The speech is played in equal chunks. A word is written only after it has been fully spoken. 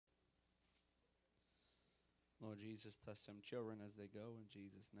Lord Jesus, touch them children as they go in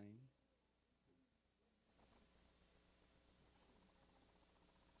Jesus' name.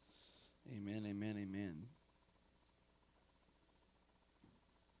 Amen, amen, amen.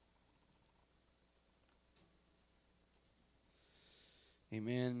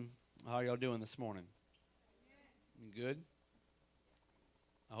 Amen. How are y'all doing this morning? You good?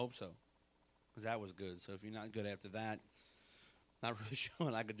 I hope so, because that was good. So if you're not good after that, not really sure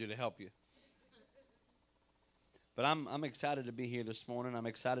what I could do to help you. But I'm excited to be here this morning. I'm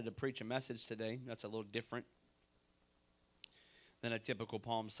excited to preach a message today that's a little different than a typical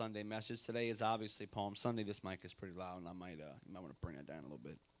Palm Sunday message. Today is obviously Palm Sunday. This mic is pretty loud, and you might want to bring it down a little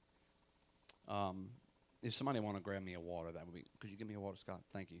bit. If somebody want to grab me a water, that would be. Could you give me a water, Scott?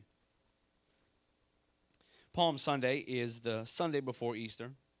 Thank you. Palm Sunday is the Sunday before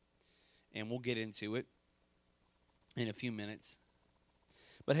Easter, and we'll get into it in a few minutes.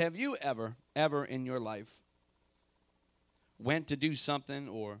 But have you ever in your life went to do something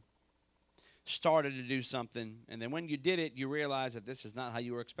or started to do something, and then when you did it, you realized that this is not how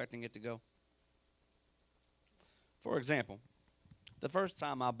you were expecting it to go? For example, the first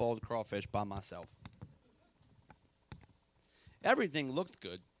time I boiled crawfish by myself, everything looked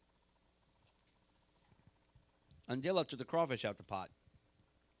good until I took the crawfish out the pot,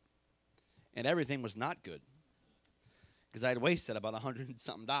 and everything was not good because I had wasted about $100 and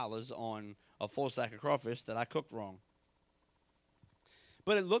something on a full sack of crawfish that I cooked wrong.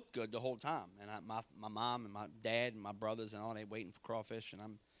 But it looked good the whole time. And my mom and my dad and my brothers and all, they waiting for crawfish. And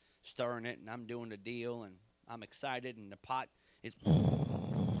I'm stirring it and I'm doing the deal. And I'm excited. And the pot is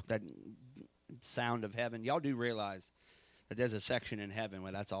that sound of heaven. Y'all do realize that there's a section in heaven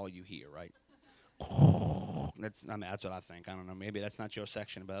where that's all you hear, right? That's what I think. I don't know. Maybe that's not your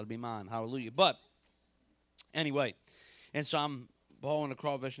section, but it'll be mine. Hallelujah. But anyway, and so I'm boiling the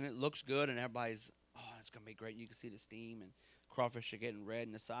crawfish and it looks good. And everybody's, it's going to be great. You can see the steam and crawfish are getting red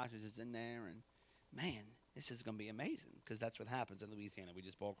and the sausage is in there, and man, this is going to be amazing because that's what happens in Louisiana. We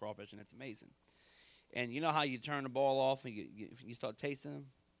just boil crawfish and it's amazing. And you know how you turn the boil off and you start tasting them?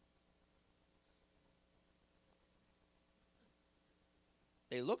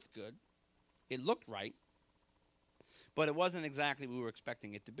 They looked good. It looked right, but it wasn't exactly what we were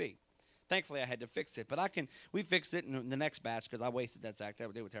expecting it to be. Thankfully, I had to fix it, but we fixed it in the next batch because I wasted that sack.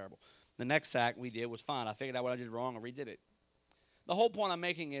 They were terrible. The next sack we did was fine. I figured out what I did wrong and redid it. The whole point I'm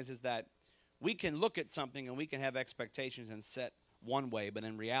making is that we can look at something and we can have expectations and set one way, but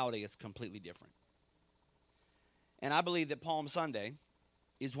in reality, it's completely different. And I believe that Palm Sunday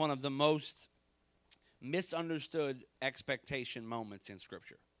is one of the most misunderstood expectation moments in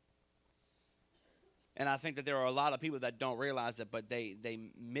Scripture. And I think that there are a lot of people that don't realize it, but they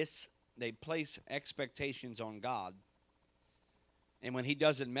place expectations on God. And when He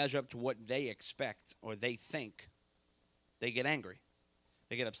doesn't measure up to what they expect or they think, they get angry.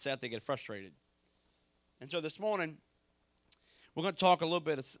 They get upset. They get frustrated. And so this morning, we're going to talk a little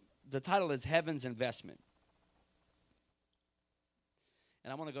bit. The title is Heaven's Investment.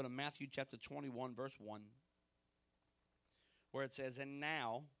 And I want to go to Matthew chapter 21, verse 1, where it says, "And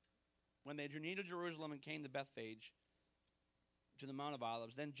now, when they drew near to Jerusalem and came to Bethphage, to the Mount of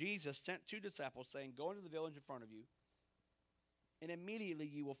Olives, then Jesus sent 2 disciples, saying, Go into the village in front of you, and immediately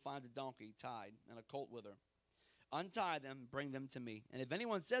you will find a donkey tied and a colt with her. Untie them, bring them to me. And if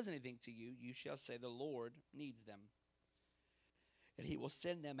anyone says anything to you, you shall say, The Lord needs them, and He will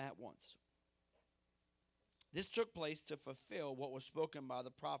send them at once." This took place to fulfill what was spoken by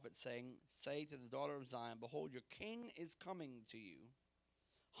the prophet, saying, "Say to the daughter of Zion, Behold, your king is coming to you,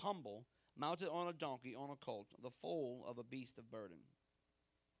 humble, mounted on a donkey, on a colt, the foal of a beast of burden."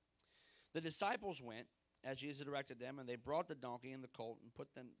 The disciples went as Jesus directed them, and they brought the donkey and the colt and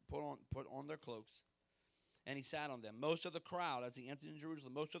put on their cloaks, and He sat on them. Most of the crowd, as He entered in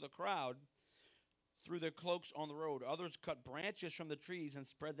Jerusalem, threw their cloaks on the road. Others cut branches from the trees and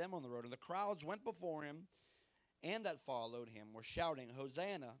spread them on the road. And the crowds went before Him, and that followed Him were shouting,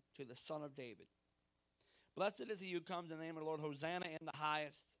 "Hosanna to the Son of David. Blessed is He who comes in the name of the Lord. Hosanna in the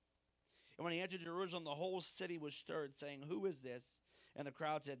highest." And when He entered Jerusalem, the whole city was stirred, saying, "Who is this?" And the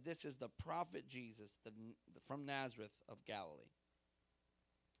crowd said, "This is the prophet Jesus from Nazareth of Galilee."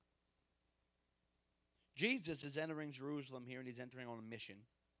 Jesus is entering Jerusalem here, and He's entering on a mission.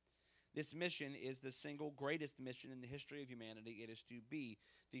 This mission is the single greatest mission in the history of humanity. It is to be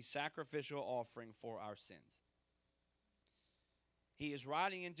the sacrificial offering for our sins. He is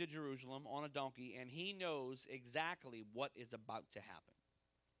riding into Jerusalem on a donkey, and He knows exactly what is about to happen.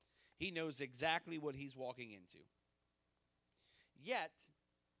 He knows exactly what He's walking into. Yet,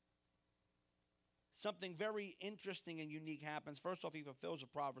 something very interesting and unique happens. First off, He fulfills a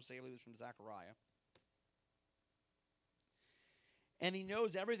prophecy. I believe it's from Zechariah. And he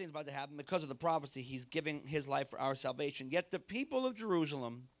knows everything's about to happen because of the prophecy. He's giving his life for our salvation. Yet the people of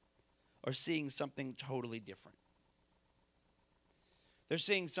Jerusalem are seeing something totally different. They're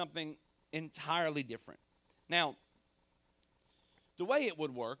seeing something entirely different. Now, the way it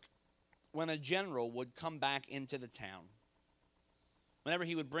would work when a general would come back into the town, whenever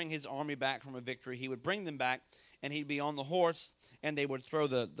he would bring his army back from a victory, he would bring them back, and he'd be on the horse, and they would throw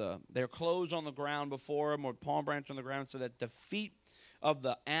their clothes on the ground before him, or palm branch on the ground, so that the feet of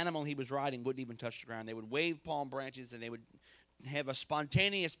the animal he was riding wouldn't even touch the ground. They would wave palm branches, and they would have a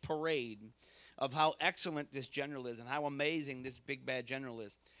spontaneous parade of how excellent this general is and how amazing this big bad general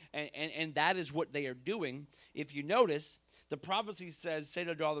is. And that is what they are doing. If you notice, the prophecy says, say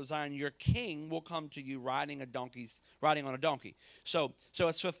to the daughter of Zion, your king will come to you riding on a donkey. So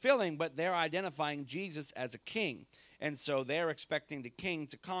it's fulfilling, but they're identifying Jesus as a king. And so they're expecting the king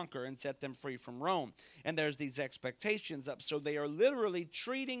to conquer and set them free from Rome. And there's these expectations up. So they are literally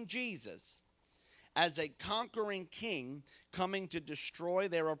treating Jesus as a conquering king coming to destroy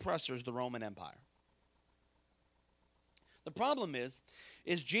their oppressors, the Roman Empire. The problem is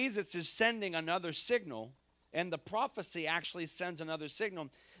Jesus is sending another signal, and the prophecy actually sends another signal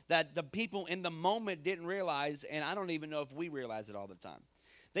that the people in the moment didn't realize, and I don't even know if we realize it all the time.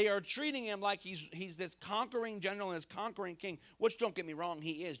 They are treating him like he's this conquering general and this conquering king, which, don't get me wrong,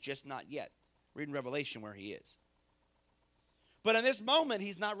 he is, just not yet. Read in Revelation where he is. But in this moment,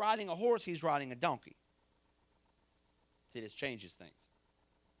 he's not riding a horse, he's riding a donkey. See, this changes things.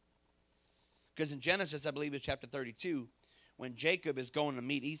 Because in Genesis, I believe it's chapter 32, when Jacob is going to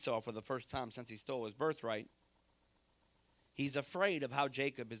meet Esau for the first time since he stole his birthright, he's afraid of how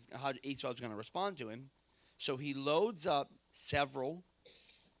Esau is going to respond to him. So he loads up several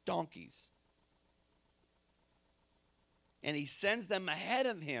donkeys. And he sends them ahead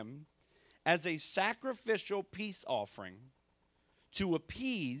of him as a sacrificial peace offering to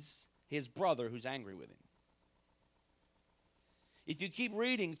appease his brother who's angry with him. If you keep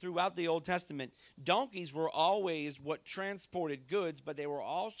reading throughout the Old Testament, donkeys were always what transported goods, but they were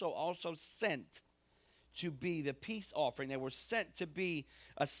also sent to be the peace offering. They were sent to be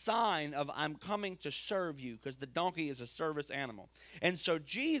a sign of, I'm coming to serve you, because the donkey is a service animal. And so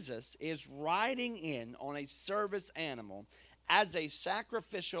Jesus is riding in on a service animal as a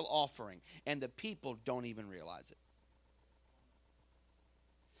sacrificial offering, and the people don't even realize it.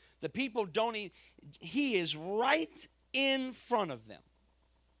 The people don't even, he is right in front of them,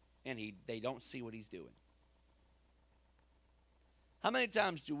 and they don't see what he's doing. How many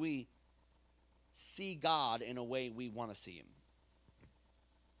times do we see God in a way we want to see him?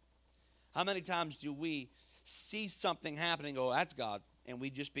 How many times do we see something happening, go, that's God, and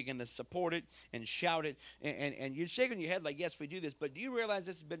we just begin to support it and shout it, and you're shaking your head like, yes, we do this, but do you realize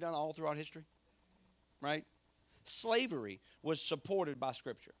this has been done all throughout history? Right? Slavery was supported by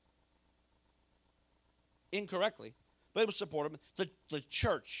Scripture. Incorrectly, but it was supported. The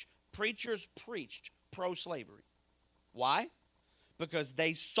church, preachers preached pro-slavery. Why? Because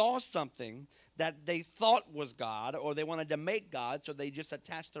they saw something that they thought was God, or they wanted to make God, so they just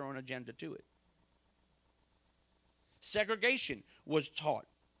attached their own agenda to it. Segregation was taught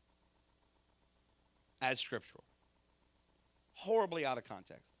as scriptural. Horribly out of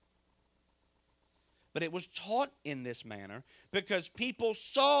context. But it was taught in this manner because people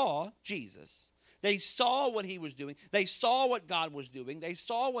saw Jesus. They saw what he was doing. They saw what God was doing. They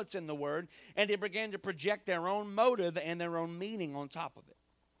saw what's in the Word, and they began to project their own motive and their own meaning on top of it.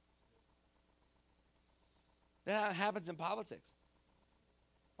 That happens in politics.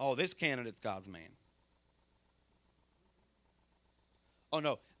 Oh, this candidate's God's man. Oh,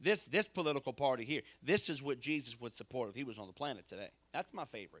 no, this political party here, this is what Jesus would support if he was on the planet today. That's my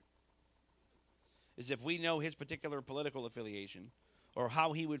favorite. Is if we know his particular political affiliation, or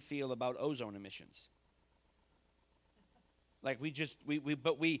how he would feel about ozone emissions. Like we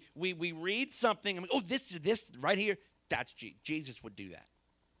read something and this right here, that's Jesus would do that.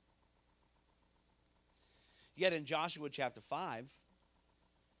 Yet in Joshua chapter 5,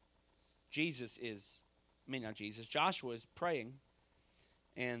 Joshua is praying,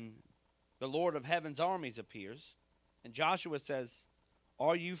 and the Lord of heaven's armies appears, and Joshua says,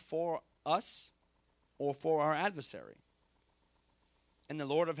 are you for us or for our adversary? And the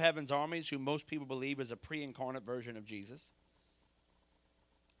Lord of heaven's armies, who most people believe is a pre-incarnate version of Jesus,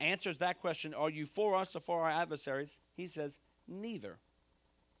 answers that question, are you for us or for our adversaries? He says, neither.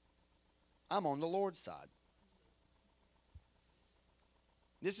 I'm on the Lord's side.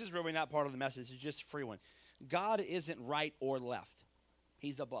 This is really not part of the message. It's just a free one. God isn't right or left.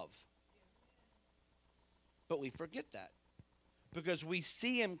 He's above. But we forget that. Because we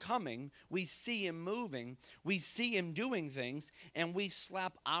see him coming, we see him moving, we see him doing things, and we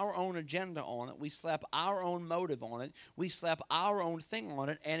slap our own agenda on it. We slap our own motive on it. We slap our own thing on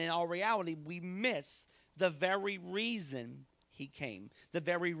it. And in all reality, we miss the very reason he came, the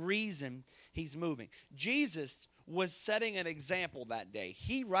very reason he's moving. Jesus was setting an example that day.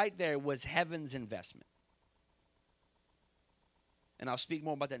 He right there was heaven's investment. And I'll speak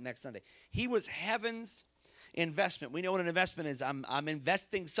more about that next Sunday. He was heaven's investment. We know what an investment is. I'm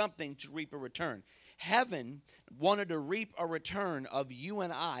investing something to reap a return. Heaven wanted to reap a return of you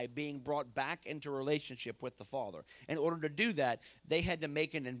and I being brought back into relationship with the Father. In order to do that, they had to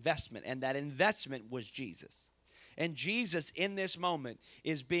make an investment, and that investment was Jesus. And Jesus, in this moment,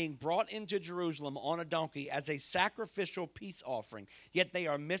 is being brought into Jerusalem on a donkey as a sacrificial peace offering, yet they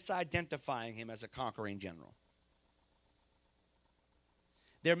are misidentifying him as a conquering general.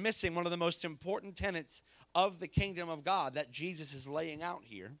 They're missing one of the most important tenets of the kingdom of God that Jesus is laying out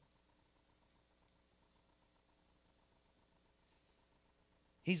here.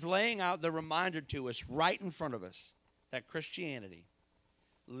 He's laying out the reminder to us right in front of us that Christianity,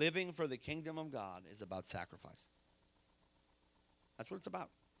 living for the kingdom of God, is about sacrifice. That's what it's about.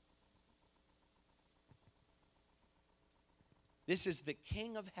 This is the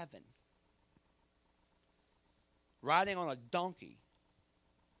King of heaven riding on a donkey,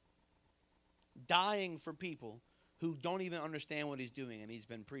 dying for people who don't even understand what he's doing, and he's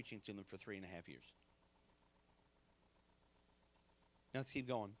been preaching to them for 3.5 years. Now let's keep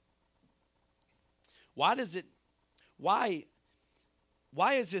going. Why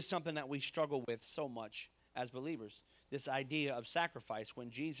is this something that we struggle with so much as believers? This idea of sacrifice when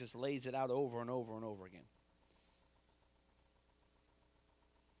Jesus lays it out over and over and over again.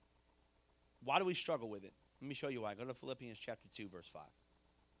 Why do we struggle with it? Let me show you why. Go to Philippians chapter 2, verse 5.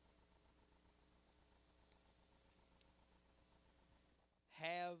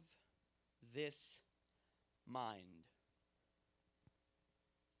 Have this mind.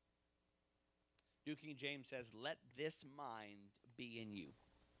 New King James says, let this mind be in you.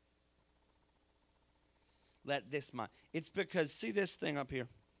 Let this mind. It's because, see this thing up here?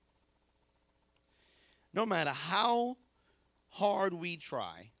 No matter how hard we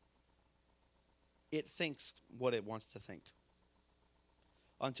try, it thinks what it wants to think.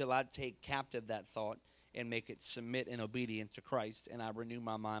 Until I take captive that thought and make it submit and obedient to Christ, and I renew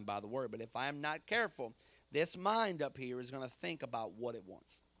my mind by the word. But if I am not careful, this mind up here is going to think about what it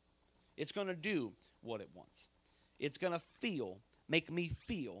wants. It's going to do what it wants. It's going to make me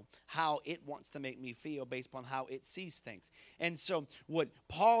feel how it wants to make me feel based upon how it sees things. And so what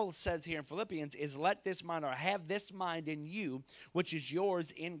Paul says here in Philippians is let this mind, or have this mind in you, which is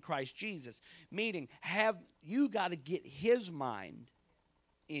yours in Christ Jesus. Meaning, you got to get his mind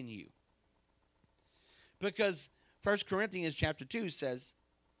in you. Because 1 Corinthians chapter 2 says,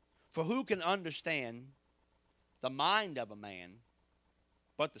 for who can understand the mind of a man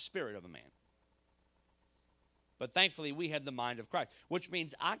but the spirit of a man? But thankfully, we have the mind of Christ, which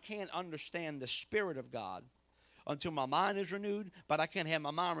means I can't understand the Spirit of God until my mind is renewed, but I can't have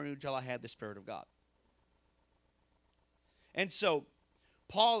my mind renewed until I have the Spirit of God. And so,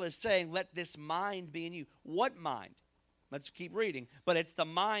 Paul is saying, let this mind be in you. What mind? Let's keep reading. But it's the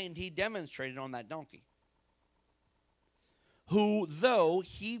mind he demonstrated on that donkey. Who, though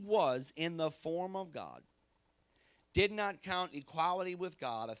he was in the form of God, did not count equality with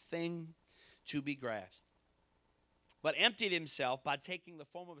God a thing to be grasped, but emptied himself by taking the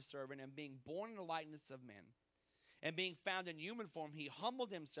form of a servant and being born in the likeness of men. And being found in human form, he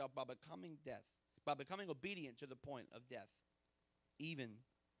humbled himself by becoming obedient to the point of death, even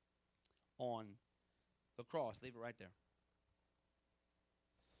on the cross. Leave it right there.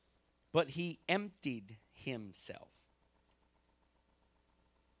 But he emptied himself.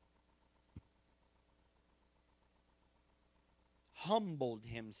 Humbled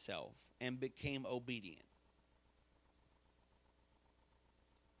himself and became obedient.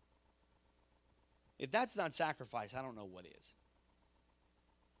 If that's not sacrifice, I don't know what is.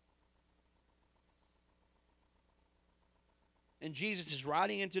 And Jesus is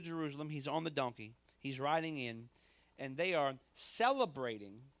riding into Jerusalem. He's on the donkey. He's riding in. And they are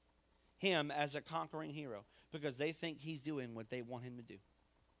celebrating him as a conquering hero because they think he's doing what they want him to do.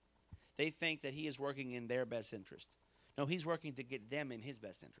 They think that he is working in their best interest. No, he's working to get them in his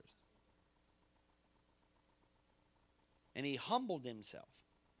best interest. And he humbled himself.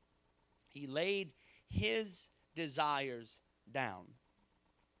 He laid his desires down.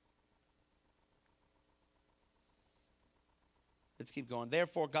 Let's keep going.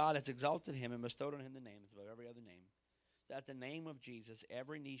 Therefore, God has exalted him and bestowed on him the name that's above every other name, that at the name of Jesus,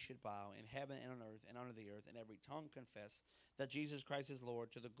 every knee should bow in heaven and on earth and under the earth, and every tongue confess that Jesus Christ is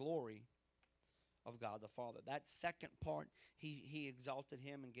Lord, to the glory of God the Father. That second part, he exalted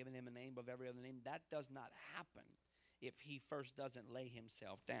him and given him a name above every other name. That does not happen if he first doesn't lay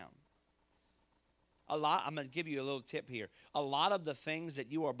himself down. I'm going to give you a little tip here. A lot of the things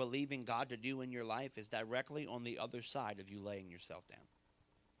that you are believing God to do in your life is directly on the other side of you laying yourself down.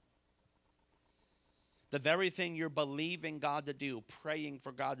 The very thing you're believing God to do, praying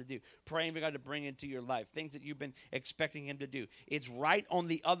for God to do, praying for God to bring into your life, things that you've been expecting him to do, it's right on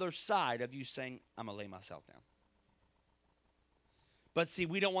the other side of you saying, I'm going to lay myself down. But see,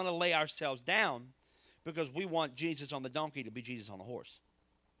 we don't want to lay ourselves down because we want Jesus on the donkey to be Jesus on the horse.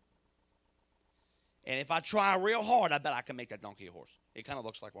 And if I try real hard, I bet I can make that donkey a horse. It kind of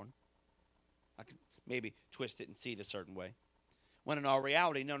looks like one. I can maybe twist it and see it a certain way. When in all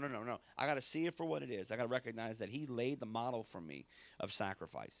reality, no. I got to see it for what it is. I got to recognize that he laid the model for me of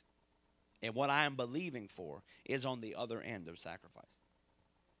sacrifice. And what I am believing for is on the other end of sacrifice.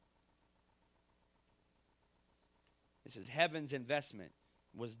 It says heaven's investment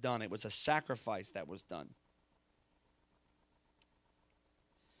was done. It was a sacrifice that was done.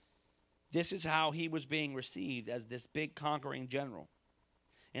 This is how he was being received as this big conquering general.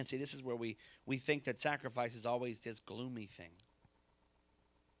 And see, this is where we think that sacrifice is always this gloomy thing.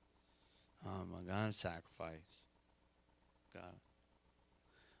 Oh my God, sacrifice. God,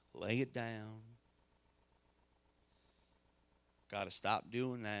 lay it down. Got to stop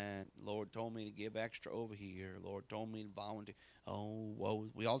doing that. Lord told me to give extra over here. Lord told me to volunteer. Oh, whoa.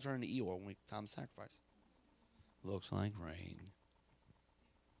 We all turn to Eeyore when it's time to sacrifice. Looks like rain.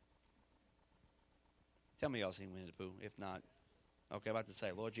 Tell me y'all seen Winnie the Pooh. If not, okay, I'm about to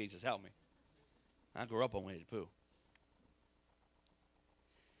say, Lord Jesus, help me. I grew up on Winnie the Pooh.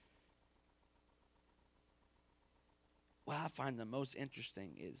 What I find the most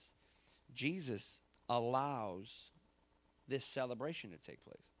interesting is Jesus allows this celebration to take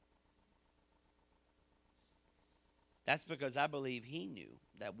place. That's because I believe he knew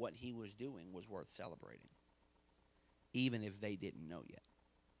that what he was doing was worth celebrating, even if they didn't know yet.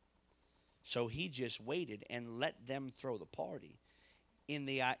 So he just waited and let them throw the party in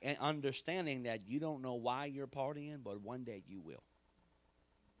the understanding that you don't know why you're partying, but one day you will.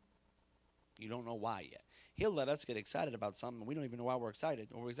 You don't know why yet. He'll let us get excited about something. We don't even know why we're excited,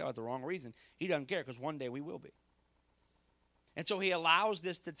 or we're excited about the wrong reason. He doesn't care because one day we will be. And so he allows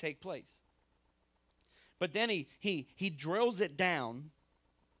this to take place. But then he drills it down.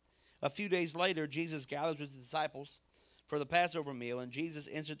 A few days later, Jesus gathers with his disciples for the Passover meal, and Jesus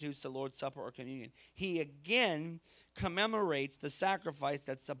institutes the Lord's Supper or communion. He again commemorates the sacrifice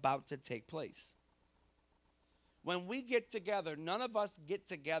that's about to take place. When we get together, none of us get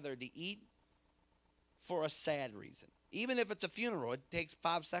together to eat for a sad reason. Even if it's a funeral, it takes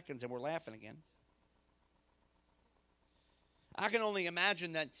 5 seconds and we're laughing again. I can only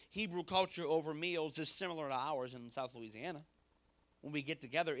imagine that Hebrew culture over meals is similar to ours in South Louisiana. When we get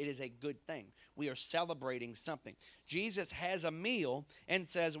together, it is a good thing. We are celebrating something. Jesus has a meal and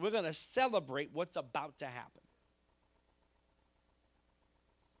says, we're going to celebrate what's about to happen.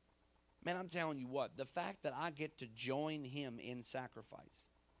 Man, I'm telling you what, the fact that I get to join him in sacrifice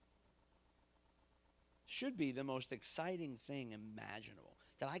should be the most exciting thing imaginable.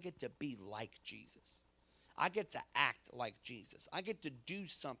 That I get to be like Jesus. I get to act like Jesus. I get to do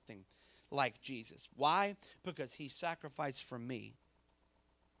something like Jesus. Why? Because he sacrificed for me.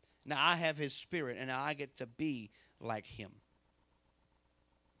 Now I have his spirit, and now I get to be like him.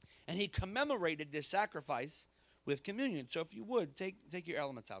 And he commemorated this sacrifice with communion. So if you would, take your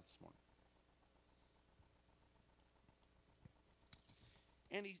elements out this morning.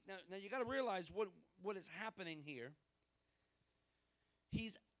 And now you got to realize what is happening here.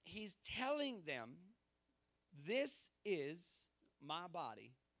 He's telling them, this is my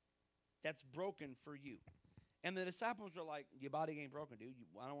body that's broken for you. And the disciples are like, your body ain't broken, dude.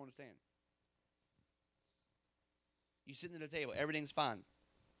 I don't understand. You sitting at the table. Everything's fine.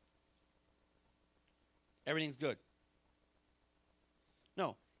 Everything's good.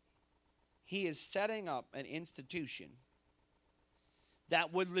 No. He is setting up an institution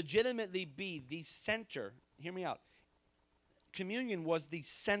that would legitimately be the center. Hear me out. Communion was the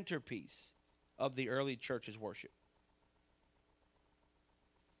centerpiece of the early church's worship.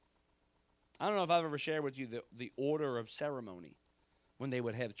 I don't know if I've ever shared with you the order of ceremony when they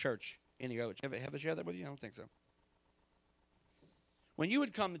would have church in the early church. Have I shared that with you? I don't think so. When you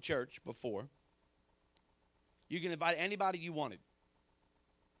would come to church before, you can invite anybody you wanted.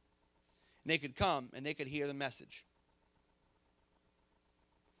 And they could come and they could hear the message.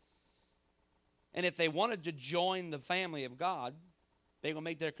 And if they wanted to join the family of God, they will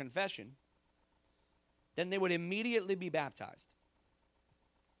make their confession, then they would immediately be baptized.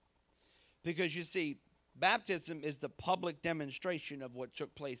 Because you see, baptism is the public demonstration of what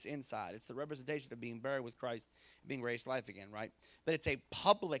took place inside. It's the representation of being buried with Christ, being raised to life again, right? But it's a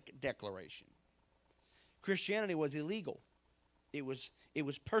public declaration. Christianity was illegal. It was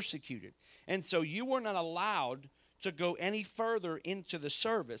persecuted. And so you were not allowed to go any further into the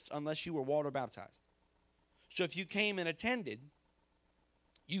service unless you were water baptized. So if you came and attended,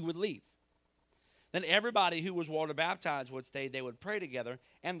 you would leave. Then everybody who was water baptized would stay. They would pray together.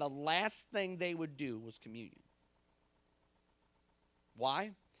 And the last thing they would do was communion.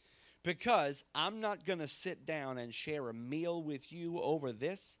 Why? Because I'm not going to sit down and share a meal with you over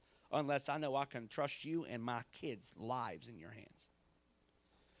this unless I know I can trust you and my kids' lives in your hands.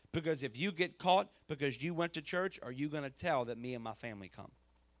 Because if you get caught because you went to church, are you going to tell that me and my family come?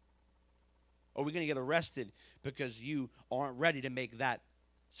 Or are we going to get arrested because you aren't ready to make that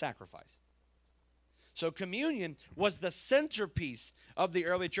sacrifice? So communion was the centerpiece of the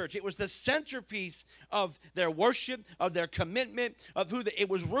early church. It was the centerpiece of their worship, of their commitment, of it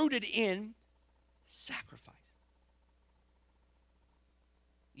was rooted in sacrifice.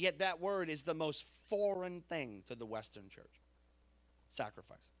 Yet that word is the most foreign thing to the Western church.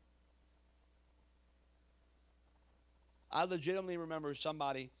 Sacrifice. I legitimately remember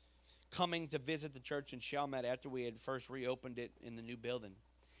somebody coming to visit the church in Chalmette after we had first reopened it in the new building.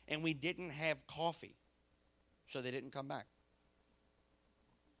 And we didn't have coffee, so they didn't come back.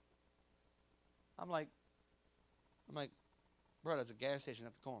 I'm like, bro, there's a gas station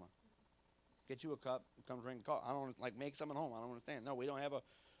at the corner. Get you a cup, come drink coffee. I don't make something home. I don't understand. No, we don't have a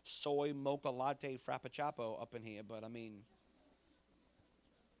soy mocha latte frappuccino up in here, but I mean,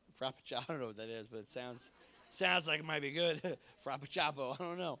 frappuccino, I don't know what that is, but it sounds like it might be good. Frappuccino, I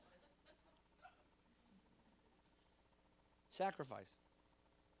don't know. Sacrifice.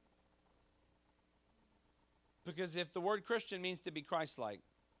 Because if the word Christian means to be Christ-like,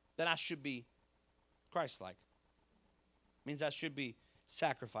 then I should be Christ-like. Means I should be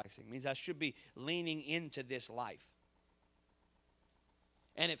sacrificing. Means I should be leaning into this life.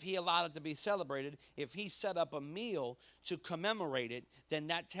 And if he allowed it to be celebrated, if he set up a meal to commemorate it, then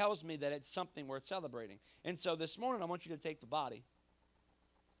that tells me that it's something worth celebrating. And so this morning I want you to take the body.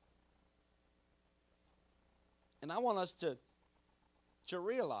 And I want us to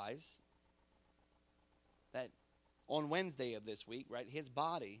realize that on Wednesday of this week, right, his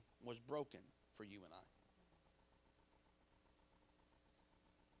body was broken for you and I.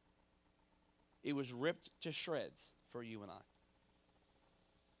 It was ripped to shreds for you and I.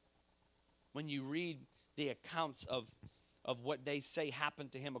 When you read the accounts of what they say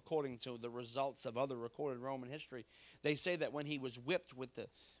happened to him according to the results of other recorded Roman history, they say that when he was whipped with the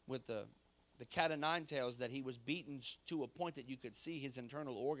cat o' nine tails, that he was beaten to a point that you could see his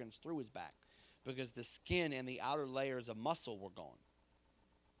internal organs through his back, because the skin and the outer layers of muscle were gone.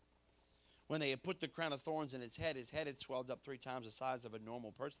 When they had put the crown of thorns in his head had swelled up 3 times the size of a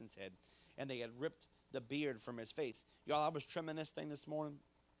normal person's head, and they had ripped the beard from his face. Y'all, I was trimming this thing this morning,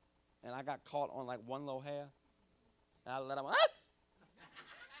 and I got caught on like one little hair, and I let him,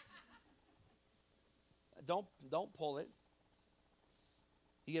 Don't pull it.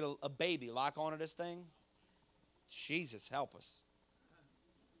 You get a baby lock onto this thing. Jesus, help us.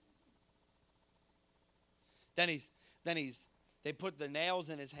 They put the nails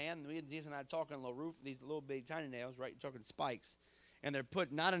in his hand. These and I talking little roof, these little big tiny nails, right? You're talking spikes, and they're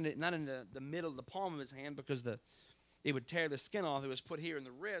put not in the middle, the palm of his hand, because it would tear the skin off. It was put here in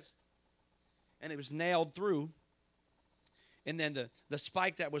the wrist, and it was nailed through. And then the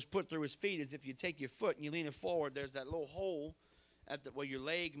spike that was put through his feet is, if you take your foot and you lean it forward, there's that little hole where your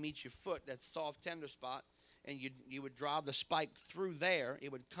leg meets your foot, that soft, tender spot, and you would drive the spike through there.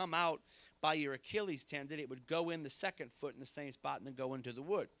 It would come out by your Achilles tendon. It would go in the second foot in the same spot and then go into the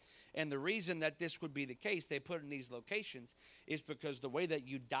wood. And the reason that this would be the case, they put in these locations, is because the way that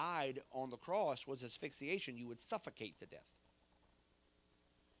you died on the cross was asphyxiation. You would suffocate to death.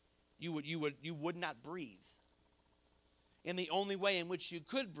 You would not breathe. And the only way in which you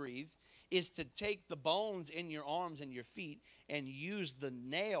could breathe is to take the bones in your arms and your feet and use the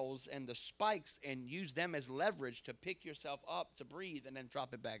nails and the spikes and use them as leverage to pick yourself up to breathe and then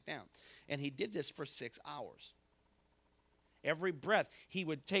drop it back down. And he did this for 6 hours. Every breath, he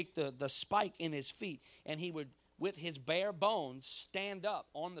would take the spike in his feet, and he would, with his bare bones, stand up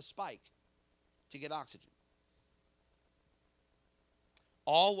on the spike to get oxygen.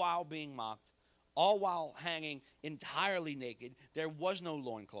 All while being mocked, all while hanging entirely naked. There was no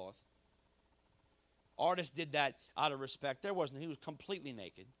loincloth. Artists did that out of respect. There wasn't. He was completely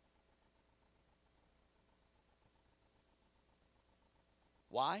naked.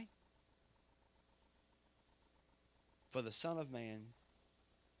 Why? For the Son of Man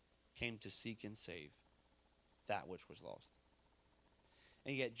came to seek and save that which was lost.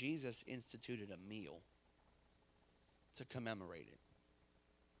 And yet Jesus instituted a meal to commemorate it.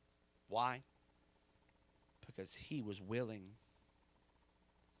 Why? Because he was willing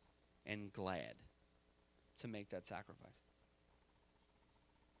and glad to make that sacrifice.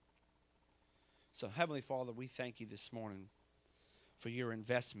 So, Heavenly Father, we thank you this morning for your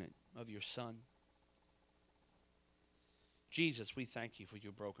investment of your Son. Jesus, we thank you for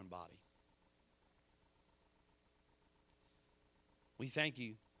your broken body. We thank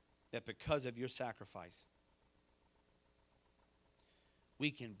you that because of your sacrifice,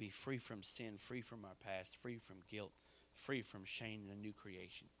 we can be free from sin, free from our past, free from guilt, free from shame, and a new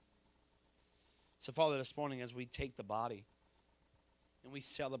creation. So, Father, this morning as we take the body and we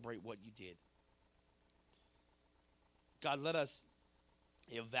celebrate what you did, God, let us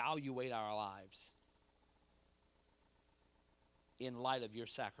evaluate our lives in light of your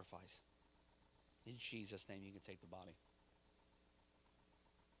sacrifice. In Jesus' name, you can take the body.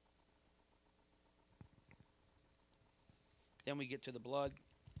 Then we get to the blood.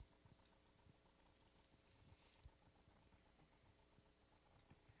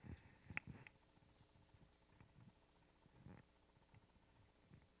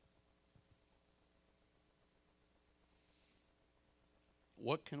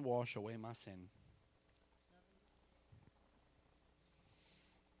 What can wash away my sin?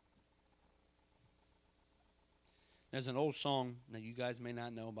 There's an old song that you guys may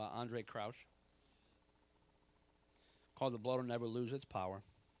not know by Andre Crouch called "The Blood Will Never Lose Its Power."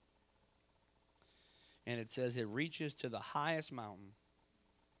 And it says it reaches to the highest mountain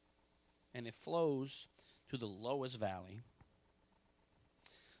and it flows to the lowest valley.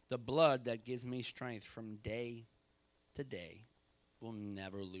 The blood that gives me strength from day to day will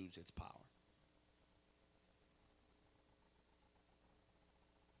never lose its power.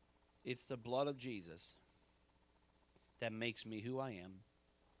 It's the blood of Jesus that makes me who I am,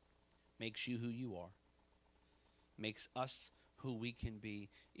 makes you who you are, makes us who we can be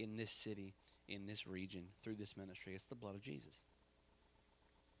in this city, in this region, through this ministry. It's the blood of Jesus.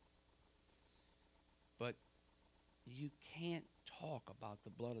 But you can't talk about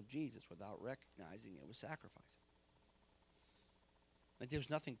the blood of Jesus without recognizing it was sacrifice. Like there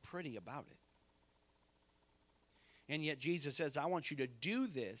was nothing pretty about it. And yet Jesus says, I want you to do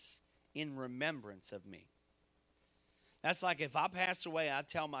this in remembrance of me. That's like if I pass away, I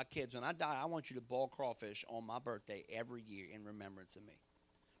tell my kids, when I die, I want you to boil crawfish on my birthday every year in remembrance of me.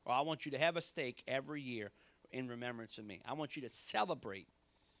 Or I want you to have a steak every year in remembrance of me. I want you to celebrate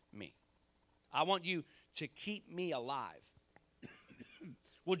me. I want you to keep me alive.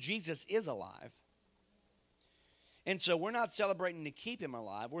 Well, Jesus is alive. And so we're not celebrating to keep him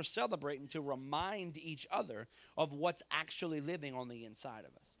alive. We're celebrating to remind each other of what's actually living on the inside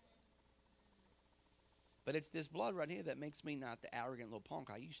of us. But it's this blood right here that makes me not the arrogant little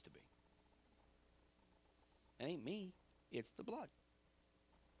punk I used to be. It ain't me. It's the blood.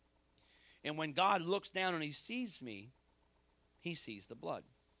 And when God looks down and he sees me, he sees the blood.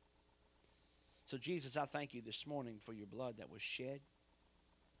 So Jesus, I thank you this morning for your blood that was shed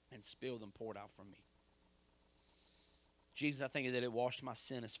and spilled and poured out for me. Jesus, I thank you that it washed my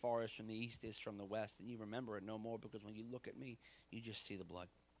sin as far as from the east is from the west, and you remember it no more, because when you look at me, you just see the blood.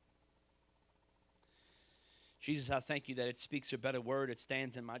 Jesus, I thank you that it speaks a better word. It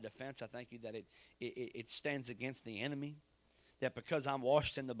stands in my defense. I thank you that it stands against the enemy, that because I'm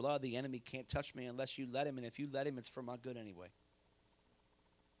washed in the blood, the enemy can't touch me unless you let him, and if you let him, it's for my good anyway.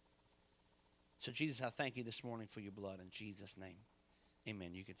 So, Jesus, I thank you this morning for your blood in Jesus' name.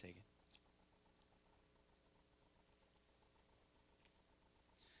 Amen. You can take it.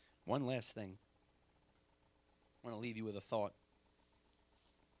 One last thing. I want to leave you with a thought.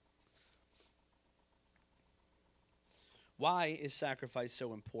 Why is sacrifice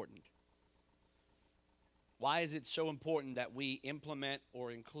so important? Why is it so important that we implement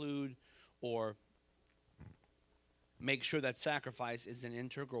or include or make sure that sacrifice is an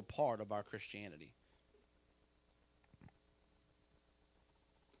integral part of our Christianity?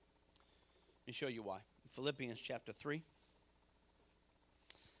 Let me show you why. Philippians chapter 3,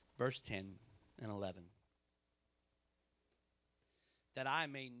 verse 10 and 11. That I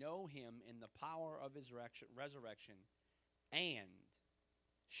may know him in the power of his resurrection and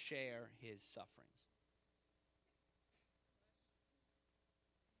share his sufferings.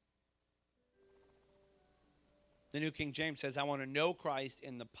 The New King James says, I want to know Christ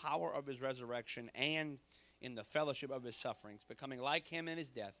in the power of his resurrection and in the fellowship of his sufferings, becoming like him in his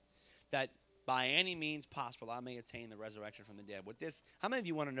death, that by any means possible, I may attain the resurrection from the dead. With this, how many of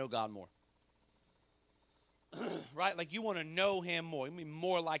you want to know God more? Right? Like you want to know him more. You mean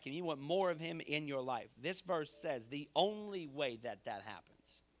more like him. You want more of him in your life. This verse says the only way that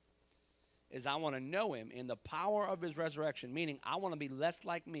happens is I want to know him in the power of his resurrection, meaning I want to be less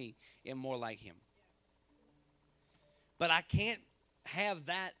like me and more like him. But I can't have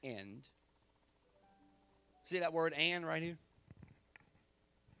that end. See that word "and" right here?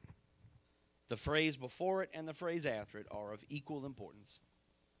 The phrase before it and the phrase after it are of equal importance.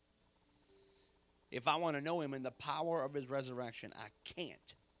 If I want to know him in the power of his resurrection, I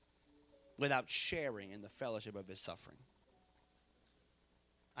can't without sharing in the fellowship of his suffering.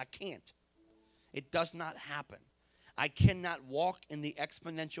 I can't. It does not happen. I cannot walk in the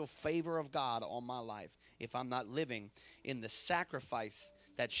exponential favor of God on my life if I'm not living in the sacrifice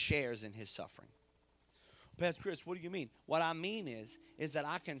that shares in his suffering. Pastor Chris, what do you mean? What I mean is that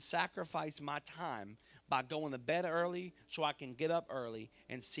I can sacrifice my time by going to bed early so I can get up early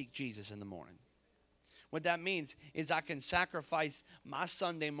and seek Jesus in the morning. What that means is I can sacrifice my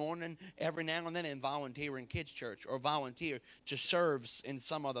Sunday morning every now and then and volunteer in kids' church or volunteer to serve in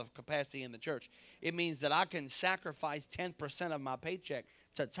some other capacity in the church. It means that I can sacrifice 10% of my paycheck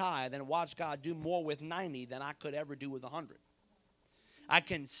to tithe and watch God do more with 90 than I could ever do with 100. I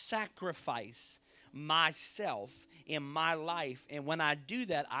can sacrifice myself in my life, and when I do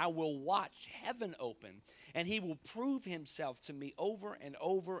that, I will watch heaven open, and he will prove himself to me over and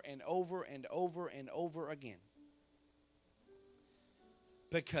over and over and over and over again.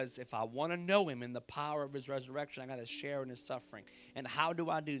 Because if I want to know him in the power of his resurrection, I got to share in his suffering. And how do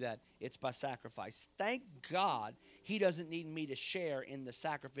I do that? It's by sacrifice. Thank God he doesn't need me to share in the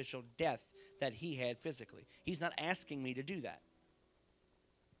sacrificial death that he had physically. He's not asking me to do that.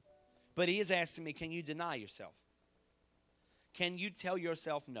 But he is asking me, can you deny yourself? Can you tell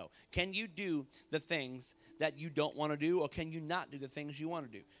yourself no? Can you do the things that you don't want to do, or can you not do the things you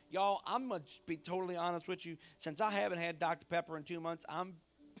want to do? Y'all, I'm going to be totally honest with you. Since I haven't had Dr. Pepper in 2 months, I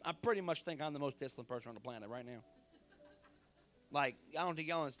pretty much think I'm the most disciplined person on the planet right now. Like, I don't think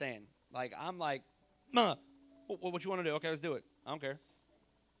y'all understand. Like, I'm like, what you want to do? Okay, let's do it. I don't care.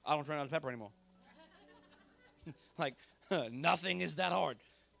 I don't try Dr. Pepper anymore. Like, nothing is that hard.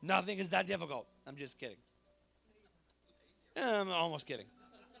 Nothing is that difficult. I'm just kidding. I'm almost kidding.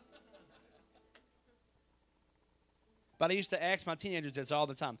 But I used to ask my teenagers this all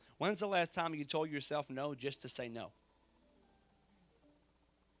the time. When's the last time you told yourself no just to say no?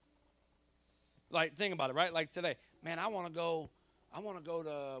 Like, think about it, right? Like today, man, I want to go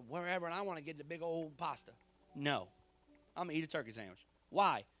to wherever, and I want to get the big old pasta. No. I'm going to eat a turkey sandwich.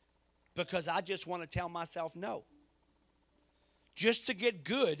 Why? Because I just want to tell myself no. Just to get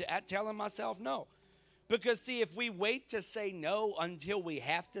good at telling myself no. Because, see, if we wait to say no until we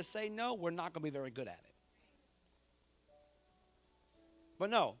have to say no, we're not going to be very good at it. But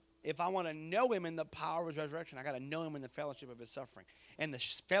no, if I want to know him in the power of his resurrection, I got to know him in the fellowship of his suffering. And the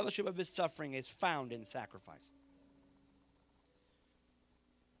fellowship of his suffering is found in sacrifice.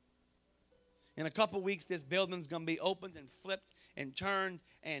 In a couple weeks, this building's going to be opened and flipped and turned,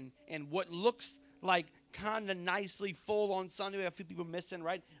 and what looks like kind of nicely full on Sunday, we have a few people missing,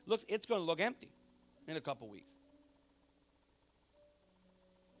 right? It's going to look empty in a couple weeks.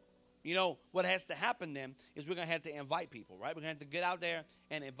 You know, what has to happen then is we're going to have to invite people, right? We're going to have to get out there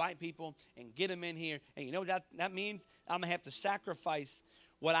and invite people and get them in here. And you know what that means? I'm going to have to sacrifice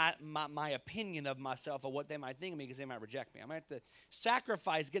what my opinion of myself or what they might think of me because they might reject me. I'm going to have to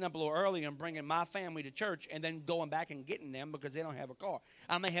sacrifice getting up a little early and bringing my family to church and then going back and getting them because they don't have a car.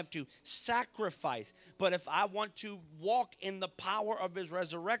 I may have to sacrifice. But if I want to walk in the power of his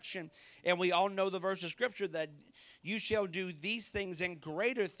resurrection, and we all know the verse of Scripture that you shall do these things and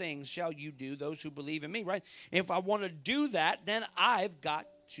greater things shall you do, those who believe in me, right? If I want to do that, then I've got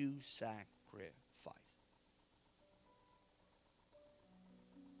to sacrifice.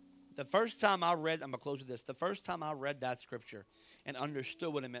 The first time I read, I'm going to close with this. The first time I read that scripture and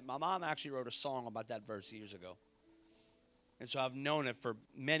understood what it meant, my mom actually wrote a song about that verse years ago. And so I've known it for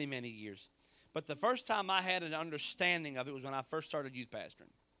many, many years. But the first time I had an understanding of it was when I first started youth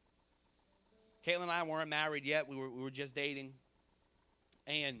pastoring. Caitlin and I weren't married yet. We were just dating.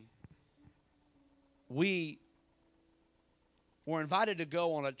 And we were invited to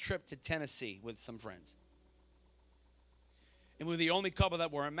go on a trip to Tennessee with some friends. And we were the only couple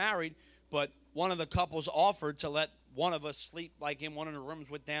that weren't married, but one of the couples offered to let one of us sleep like in one of the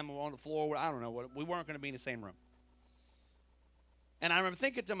rooms with them or on the floor. I don't know. We weren't going to be in the same room. And I remember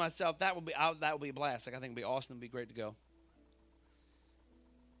thinking to myself, that would be a blast. Like, I think it would be awesome. It would be great to go.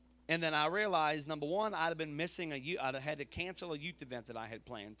 And then I realized, number one, I'd have been missing I'd have had to cancel a youth event that I had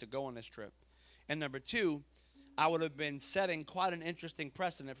planned to go on this trip. And number two, I would have been setting quite an interesting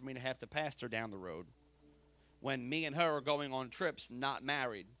precedent for me to have to pastor down the road when me and her are going on trips, not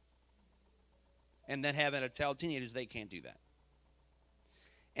married, and then having to tell teenagers they can't do that.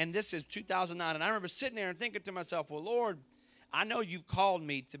 And this is 2009, and I remember sitting there and thinking to myself, well, Lord, I know you've called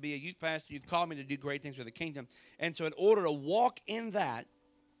me to be a youth pastor. You've called me to do great things for the kingdom. And so in order to walk in that,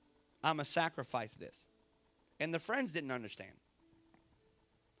 I'm going to sacrifice this. And the friends didn't understand.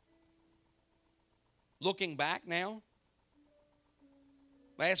 Looking back now,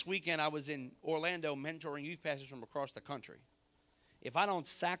 last weekend I was in Orlando mentoring youth pastors from across the country. If I don't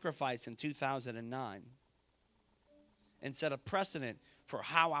sacrifice in 2009 and set a precedent for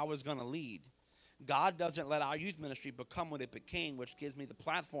how I was going to lead, God doesn't let our youth ministry become what it became, which gives me the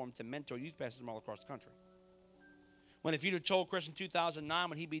platform to mentor youth pastors from all across the country. When if you'd have told Chris in 2009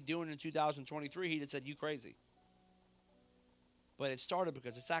 what he'd be doing in 2023, he'd have said, you crazy. But it started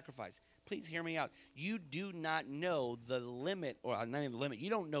because of sacrifice. Please hear me out. You do not know the limit, or not even the limit, you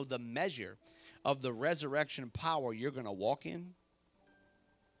don't know the measure of the resurrection power you're going to walk in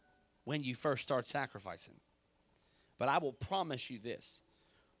when you first start sacrificing. But I will promise you this.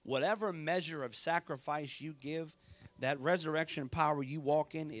 Whatever measure of sacrifice you give, that resurrection power you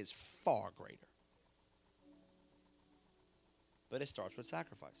walk in is far greater. But it starts with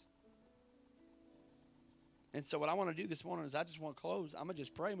sacrifice. And so what I want to do this morning is I just want to close. I'm going to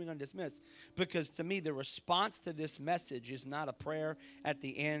just pray and we're going to dismiss. Because to me, the response to this message is not a prayer at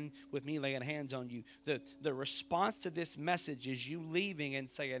the end with me laying hands on you. The response to this message is you leaving and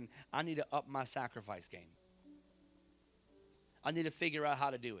saying, I need to up my sacrifice game. I need to figure out how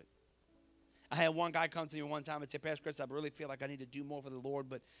to do it. I had one guy come to me one time and say, Pastor Chris, I really feel like I need to do more for the Lord,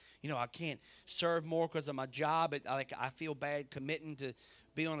 but, I can't serve more because of my job. I feel bad committing to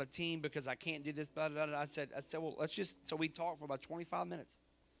be on a team because I can't do this. Blah, blah, blah. I said, well, so we talked for about 25 minutes.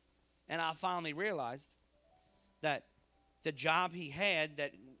 And I finally realized that the job he had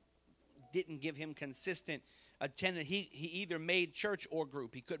that didn't give him consistent attendance, he either made church or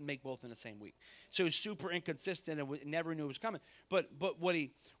group. He couldn't make both in the same week. So he was super inconsistent and never knew it was coming. But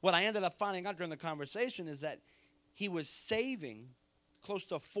what I ended up finding out during the conversation is that he was saving close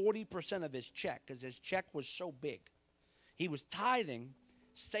to 40% of his check because his check was so big. He was tithing,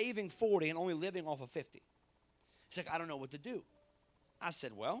 saving 40 and only living off of 50. He's like, I don't know what to do. I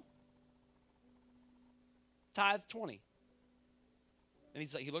said, well, tithe 20. And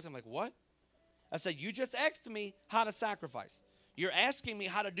he looked at me like, what? I said, you just asked me how to sacrifice. You're asking me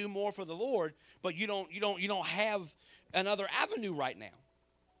how to do more for the Lord, but you don't have another avenue right now.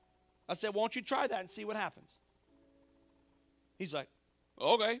 I said, why don't you try that and see what happens? He's like,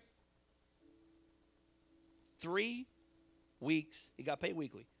 okay. 3 weeks, he got paid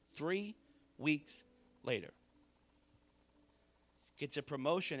weekly. 3 weeks later, gets a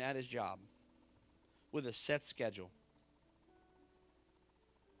promotion at his job with a set schedule.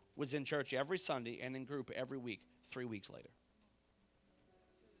 Was in church every Sunday and in group every week, 3 weeks later.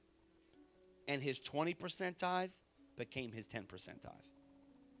 And his 20% tithe became his 10% tithe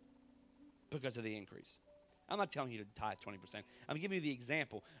because of the increase. I'm not telling you to tithe 20%. I'm giving you the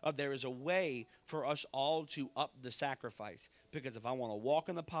example of there is a way for us all to up the sacrifice, because if I want to walk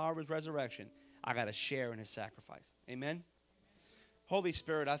in the power of his resurrection, I got to share in his sacrifice. Amen? Holy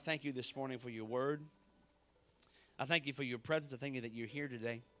Spirit, I thank you this morning for your word. I thank you for your presence. I thank you that you're here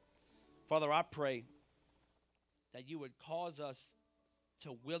today. Father, I pray that you would cause us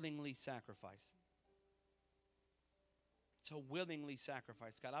to willingly sacrifice. To willingly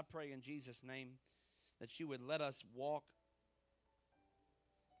sacrifice. God, I pray in Jesus' name that you would let us walk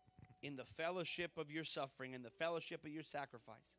in the fellowship of your suffering, in the fellowship of your sacrifice.